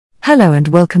Hello and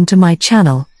welcome to my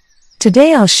channel.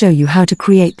 Today I'll show you how to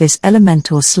create this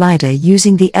Elementor slider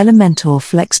using the Elementor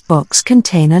Flexbox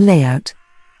container layout.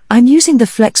 I'm using the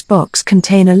Flexbox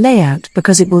container layout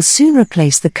because it will soon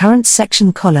replace the current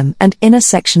section column and inner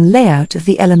section layout of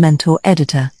the Elementor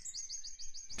editor.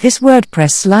 This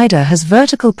WordPress slider has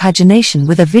vertical pagination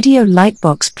with a video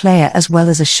lightbox player as well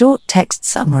as a short text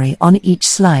summary on each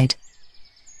slide.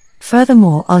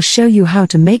 Furthermore, I'll show you how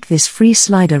to make this free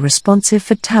slider responsive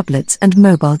for tablets and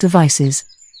mobile devices.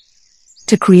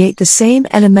 To create the same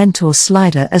Elementor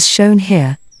slider as shown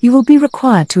here, you will be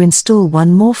required to install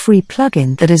one more free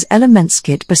plugin that is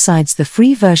ElementsKit besides the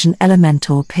free version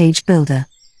Elementor Page Builder.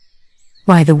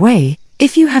 By the way,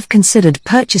 if you have considered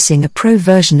purchasing a pro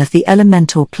version of the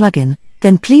Elementor plugin,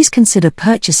 then please consider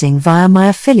purchasing via my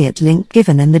affiliate link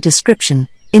given in the description.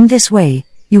 In this way,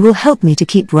 you will help me to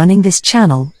keep running this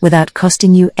channel without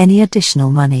costing you any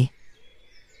additional money.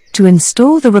 To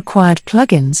install the required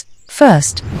plugins,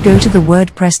 first, go to the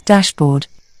WordPress dashboard.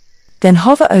 Then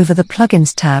hover over the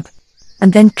Plugins tab,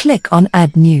 and then click on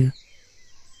Add New.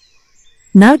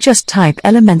 Now just type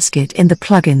ElementsKit in the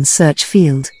plugin search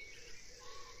field.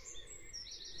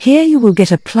 Here you will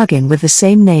get a plugin with the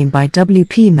same name by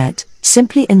WPMet.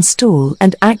 Simply install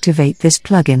and activate this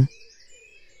plugin.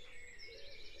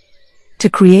 To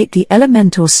create the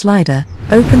Elementor slider,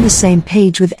 open the same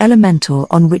page with Elementor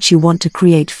on which you want to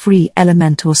create free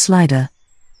Elementor slider.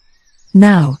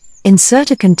 Now,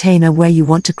 insert a container where you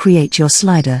want to create your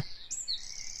slider.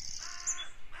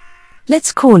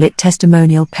 Let's call it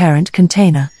Testimonial Parent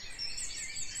Container.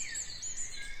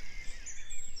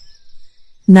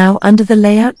 Now under the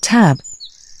Layout tab,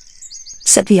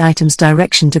 set the items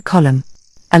direction to column,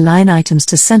 align items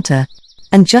to center,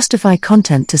 and justify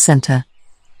content to center.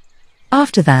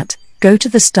 After that, go to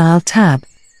the Style tab,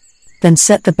 then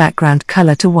set the background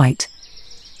color to white.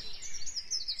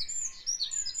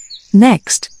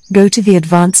 Next, go to the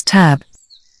Advanced tab,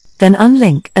 then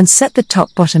unlink and set the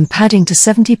top-bottom padding to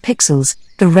 70 pixels,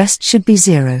 the rest should be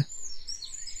 0.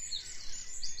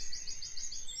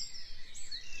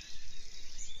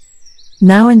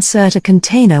 Now insert a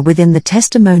container within the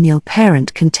Testimonial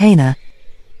Parent container,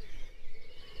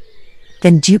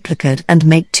 then duplicate and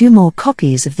make 2 more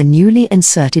copies of the newly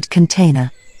inserted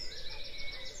container.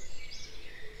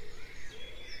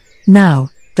 Now,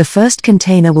 the first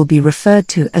container will be referred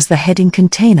to as the heading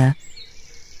container,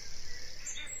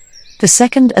 the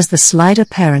second as the slider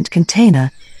parent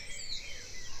container,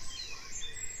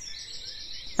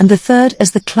 and the third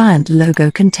as the client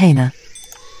logo container.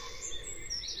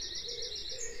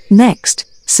 Next,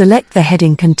 select the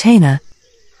heading container,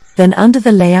 then under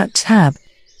the Layout tab,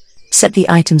 set the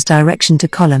items direction to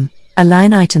column,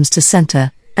 align items to center,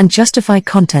 and justify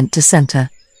content to center.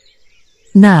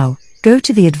 Now, go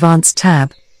to the Advanced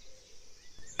tab,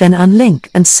 then unlink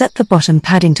and set the bottom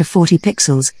padding to 40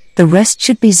 pixels, the rest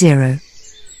should be 0.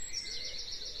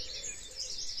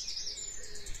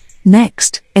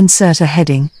 Next, insert a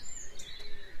heading.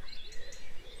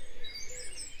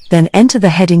 Then enter the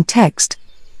heading text,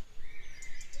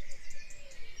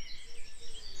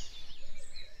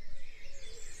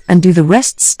 and do the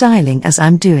rest styling as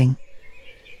I'm doing.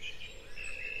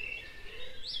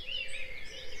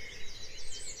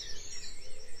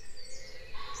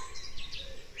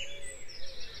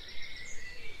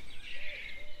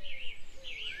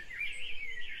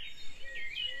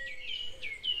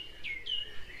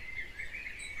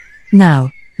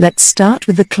 Now, let's start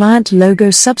with the client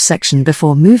logo subsection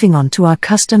before moving on to our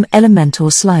custom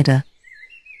Elementor slider.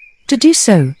 To do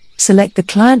so, select the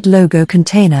client logo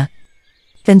container,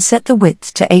 then set the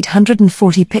width to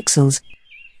 840 pixels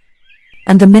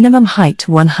and the minimum height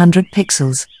to 100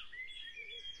 pixels.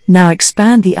 Now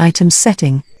expand the item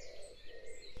setting,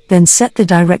 then set the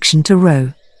direction to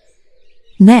row.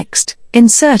 Next,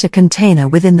 insert a container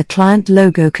within the client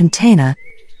logo container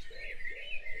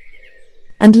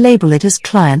and label it as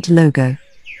client logo.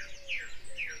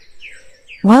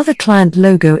 While the client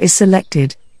logo is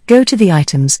selected, go to the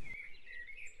items,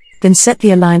 then set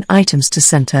the align items to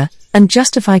center and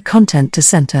justify content to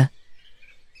center.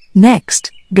 Next,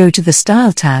 go to the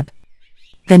Style tab,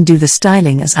 then do the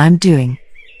styling as I'm doing.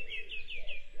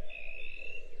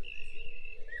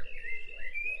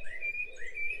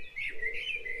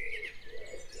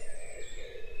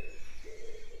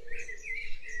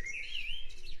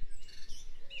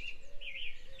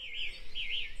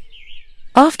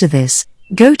 After this,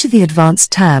 go to the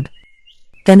Advanced tab,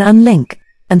 then unlink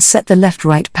and set the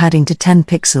left-right padding to 10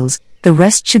 pixels, the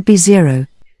rest should be 0.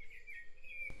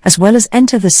 As well as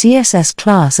enter the CSS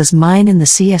class as mine in the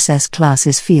CSS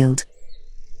classes field.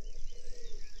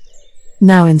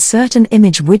 Now insert an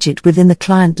image widget within the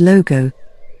client logo.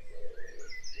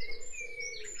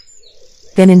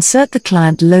 Then insert the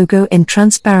client logo in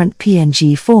transparent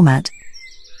PNG format.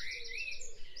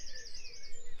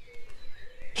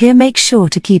 Here make sure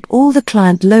to keep all the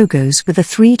client logos with a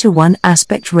 3:1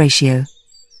 aspect ratio.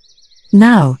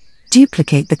 Now,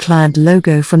 duplicate the client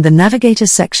logo from the navigator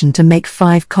section to make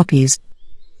 5 copies.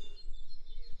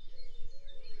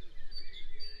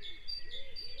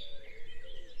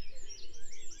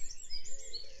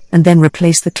 And then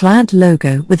replace the client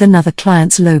logo with another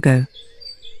client's logo.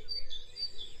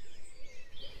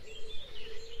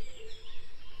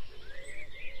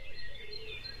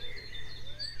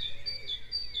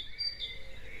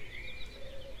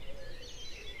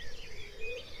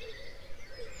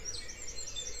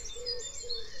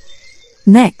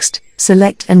 Next,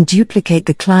 select and duplicate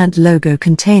the client logo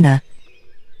container.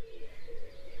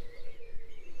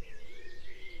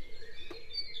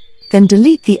 Then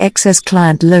delete the excess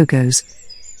client logos.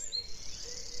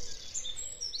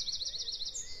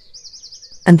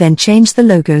 And then change the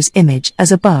logo's image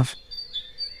as above.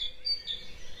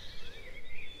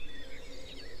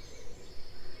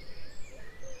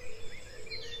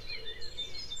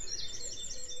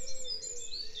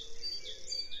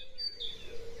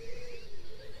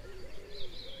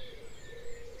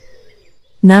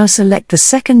 Now select the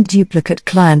second duplicate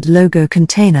client logo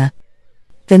container.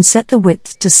 Then set the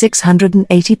width to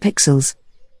 680 pixels.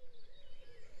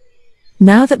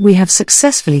 Now that we have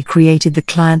successfully created the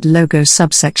client logo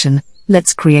subsection,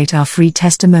 let's create our free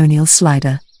testimonial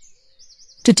slider.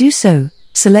 To do so,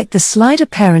 select the slider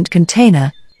parent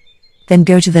container, then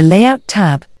go to the Layout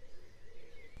tab.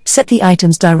 Set the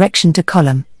item's direction to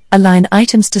column, align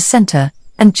items to center,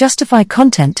 and justify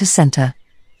content to center.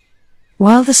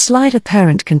 While the slider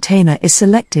parent container is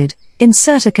selected,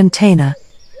 insert a container.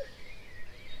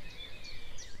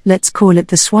 Let's call it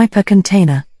the swiper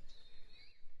container.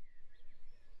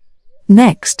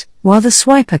 Next, while the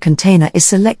swiper container is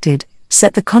selected,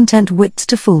 set the content width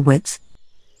to full width,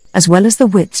 as well as the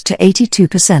width to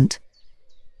 82%.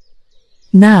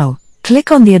 Now,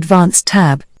 click on the Advanced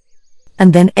tab,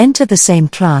 and then enter the same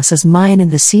class as mine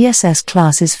in the CSS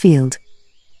classes field.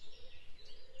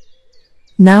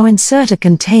 Now insert a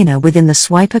container within the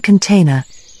swiper container.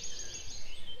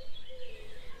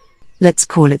 Let's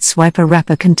call it swiper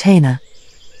wrapper container.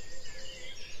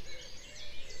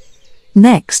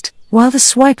 Next, while the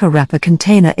swiper wrapper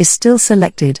container is still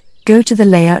selected, go to the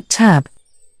Layout tab.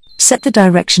 Set the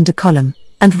direction to column,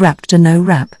 and wrap to no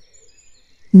wrap.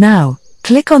 Now,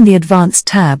 click on the Advanced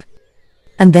tab,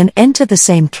 and then enter the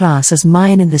same class as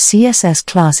mine in the CSS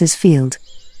classes field.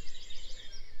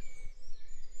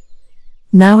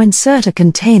 Now insert a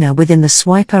container within the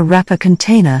swiper wrapper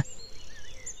container.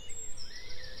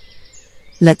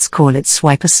 Let's call it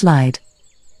swiper slide.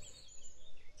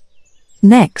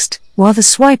 Next, while the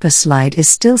swiper slide is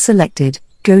still selected,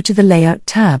 go to the Layout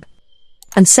tab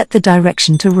and set the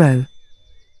direction to row.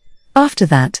 After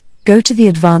that, go to the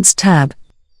Advanced tab,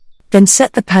 then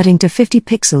set the padding to 50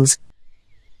 pixels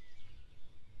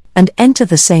and enter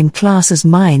the same class as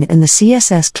mine in the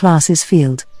CSS classes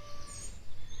field.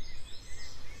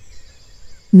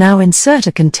 Now insert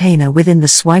a container within the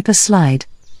swiper slide.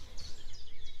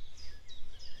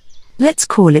 Let's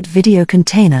call it video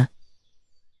container.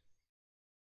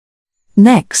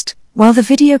 Next, while the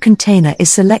video container is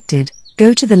selected,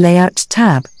 go to the Layout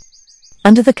tab.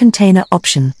 Under the container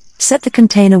option, set the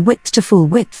container width to full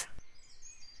width,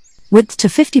 width to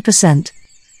 50%,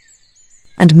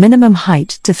 and minimum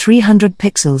height to 300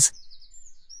 pixels.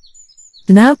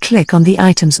 Now click on the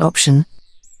Items option.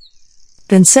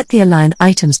 Then set the Align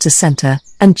Items to Center,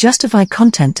 and Justify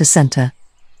Content to Center.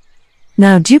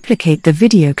 Now duplicate the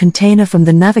video container from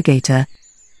the navigator,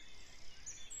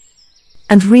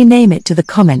 and rename it to the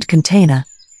Comment container.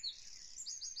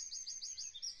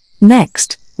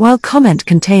 Next, while Comment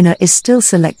container is still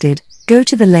selected, go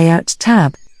to the Layout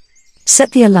tab.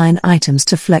 Set the Align Items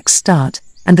to Flex Start,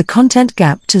 and the Content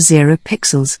Gap to 0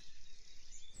 pixels.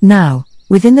 Now,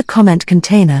 within the Comment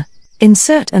container,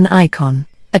 insert an icon,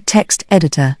 a text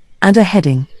editor, and a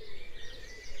heading.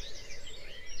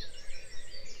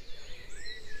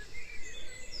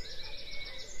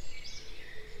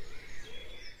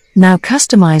 Now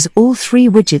customize all 3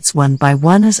 widgets one by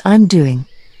one as I'm doing.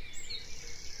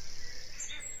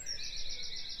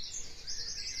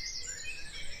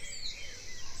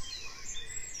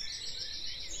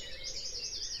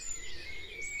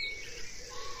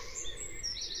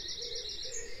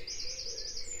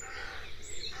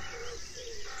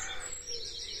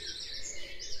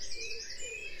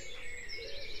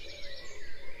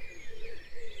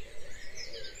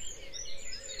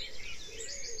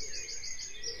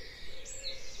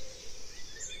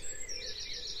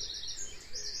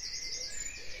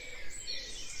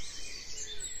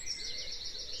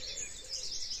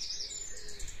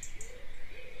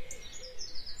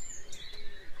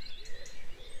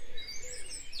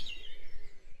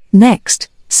 Next,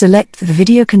 select the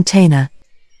video container.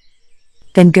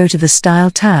 Then go to the Style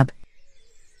tab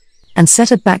and set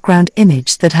a background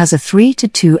image that has a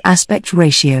 3:2 aspect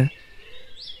ratio.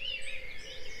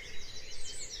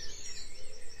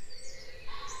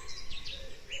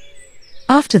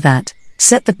 After that,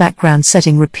 set the background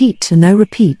setting repeat to no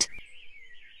repeat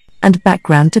and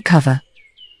background to cover.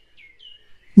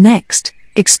 Next,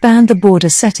 expand the border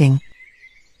setting.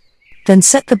 Then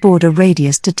set the border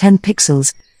radius to 10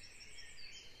 pixels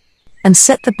and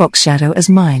set the box shadow as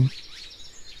mine.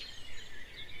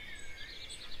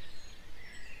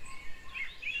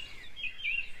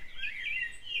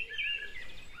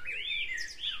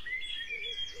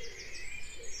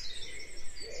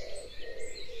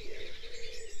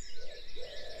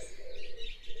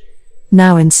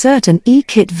 Now insert an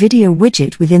eKit video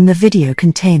widget within the video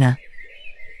container.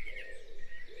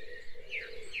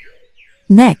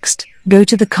 Next, go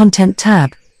to the Content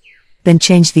tab. Then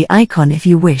change the icon if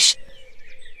you wish.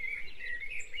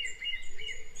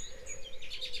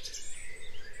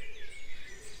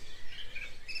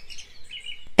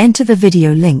 Enter the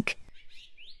video link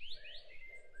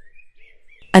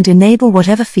and enable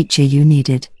whatever feature you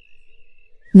needed.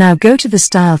 Now go to the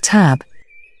Style tab.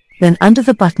 Then under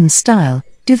the button Style,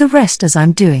 do the rest as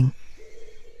I'm doing.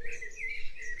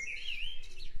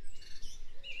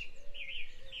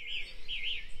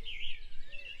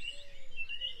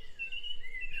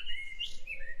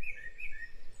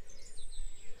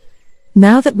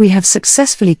 Now that we have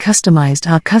successfully customized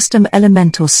our custom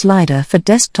Elementor slider for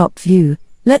desktop view,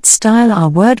 let's style our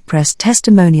WordPress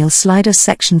Testimonial Slider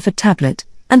section for tablet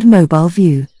and mobile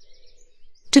view.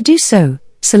 To do so,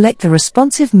 select the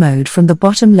responsive mode from the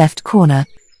bottom left corner,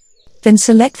 then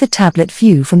select the tablet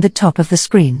view from the top of the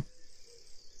screen.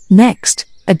 Next,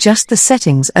 adjust the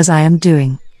settings as I am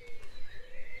doing.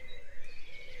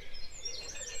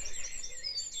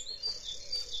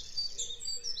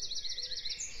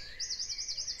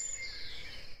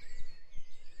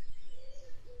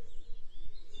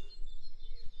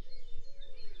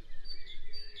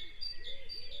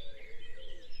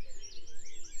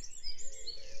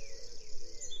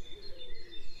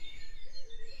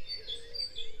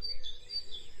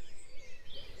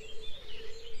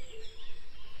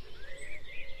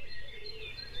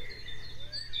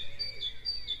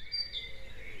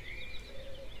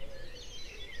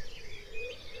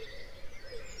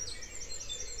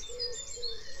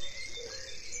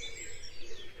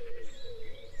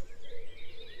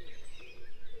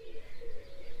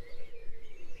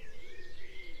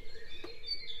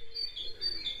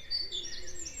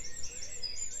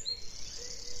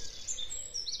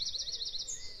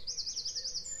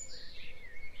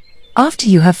 After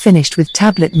you have finished with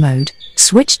tablet mode,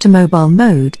 switch to mobile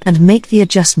mode and make the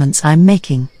adjustments I'm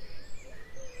making.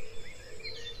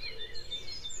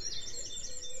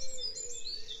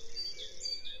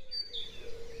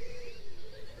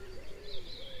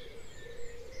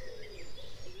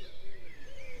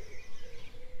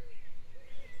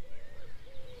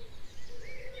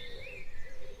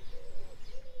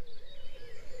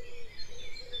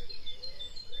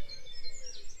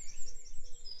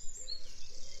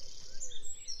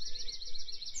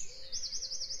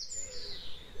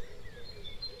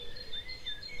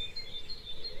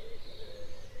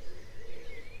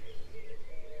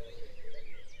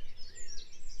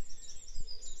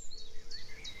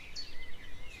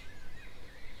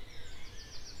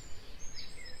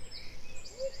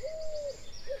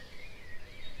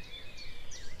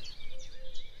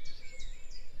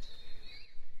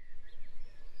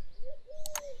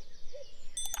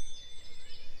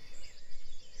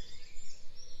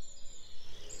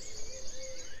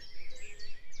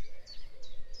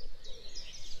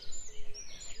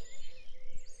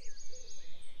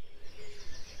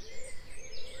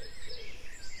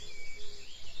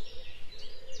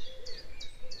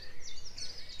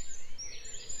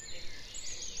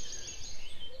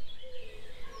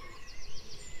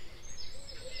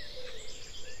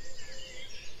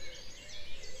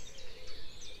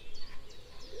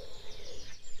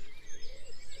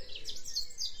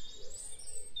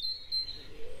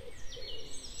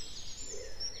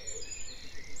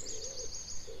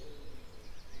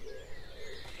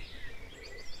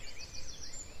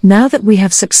 Now that we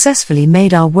have successfully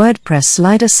made our WordPress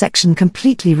slider section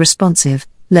completely responsive,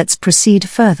 let's proceed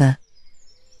further.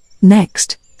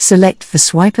 Next, select the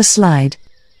swiper slide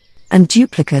and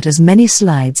duplicate as many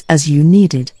slides as you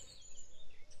needed.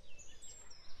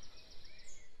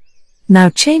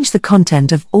 Now change the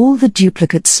content of all the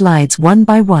duplicate slides one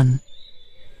by one.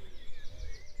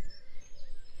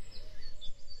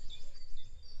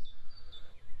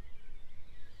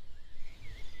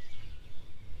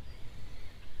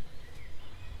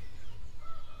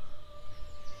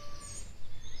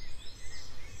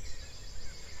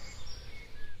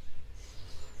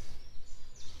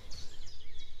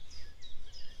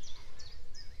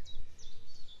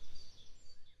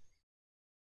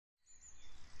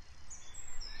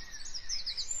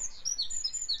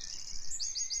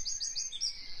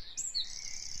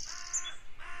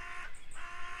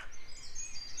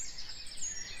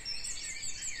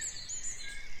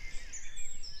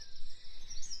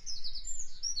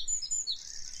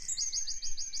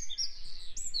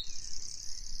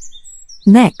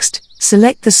 Next,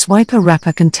 select the swiper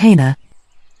wrapper container,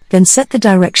 then set the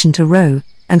direction to row,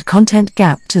 and content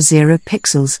gap to 0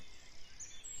 pixels.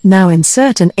 Now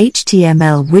insert an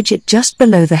HTML widget just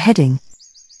below the heading.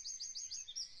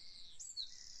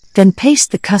 Then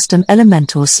paste the Custom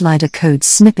Elementor Slider code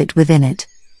snippet within it.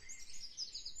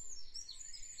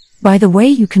 By the way,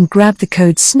 you can grab the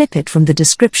code snippet from the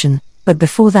description, but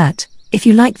before that, if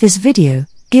you like this video,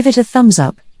 give it a thumbs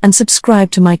up, and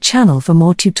subscribe to my channel for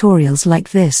more tutorials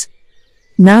like this.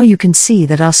 Now you can see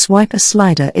that our swiper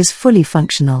slider is fully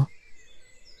functional.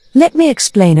 Let me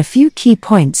explain a few key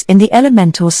points in the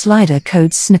Elementor Slider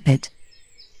code snippet.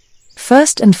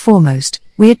 First and foremost,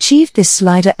 we achieved this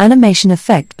slider animation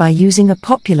effect by using a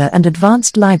popular and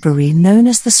advanced library known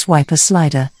as the swiper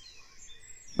slider.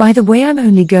 By the way, I'm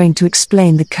only going to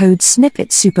explain the code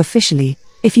snippet superficially.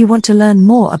 If you want to learn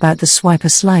more about the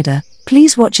swiper slider,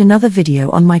 please watch another video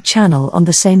on my channel on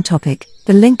the same topic.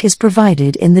 The link is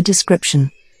provided in the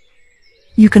description.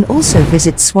 You can also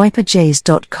visit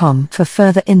swiperjays.com for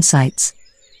further insights.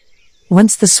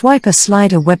 Once the swiper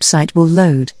slider website will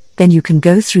load, then you can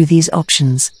go through these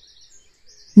options.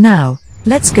 Now,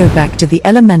 let's go back to the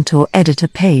Elementor editor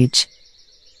page.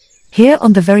 Here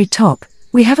on the very top,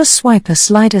 we have a swiper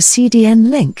slider CDN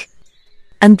link.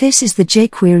 And this is the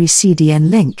jQuery CDN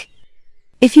link.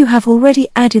 If you have already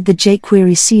added the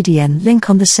jQuery CDN link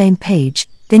on the same page,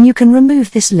 then you can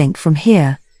remove this link from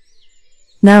here.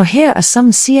 Now here are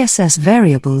some CSS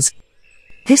variables.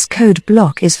 This code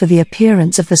block is for the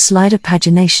appearance of the slider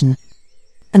pagination,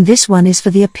 and this one is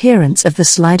for the appearance of the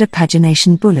slider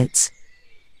pagination bullets.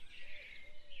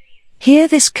 Here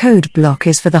this code block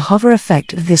is for the hover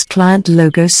effect of this client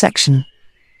logo section.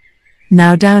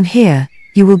 Now down here,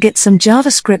 you will get some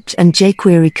JavaScript and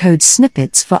jQuery code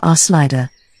snippets for our slider.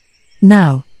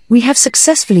 Now, we have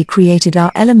successfully created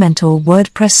our Elementor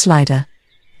WordPress Slider.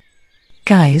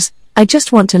 Guys, I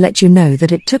just want to let you know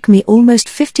that it took me almost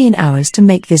 15 hours to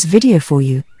make this video for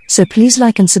you, so please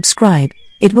like and subscribe.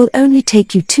 It will only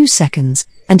take you 2 seconds,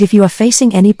 and if you are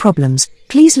facing any problems,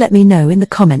 please let me know in the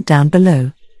comment down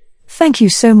below. Thank you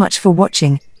so much for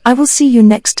watching. I will see you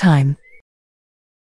next time.